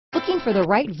Looking for the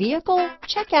right vehicle?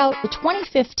 Check out the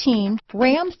 2015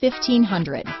 Ram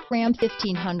 1500. Ram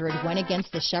 1500 went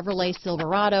against the Chevrolet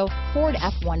Silverado, Ford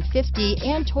F-150,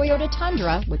 and Toyota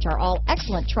Tundra, which are all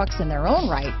excellent trucks in their own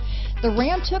right. The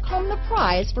Ram took home the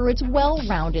prize for its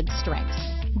well-rounded strengths.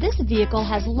 This vehicle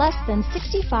has less than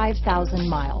 65,000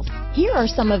 miles. Here are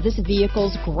some of this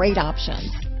vehicle's great options: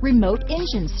 remote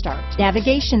engine start,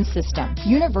 navigation system,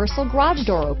 universal garage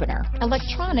door opener,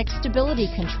 electronic stability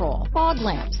control, fog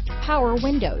lamps, power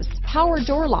windows, power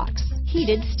door locks,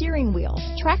 heated steering wheel,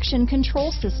 traction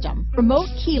control system, remote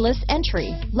keyless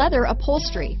entry, leather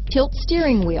upholstery, tilt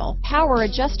steering wheel, power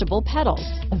adjustable pedals.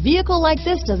 A vehicle like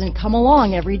this doesn't come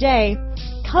along every day.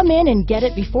 Come in and get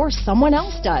it before someone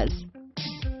else does.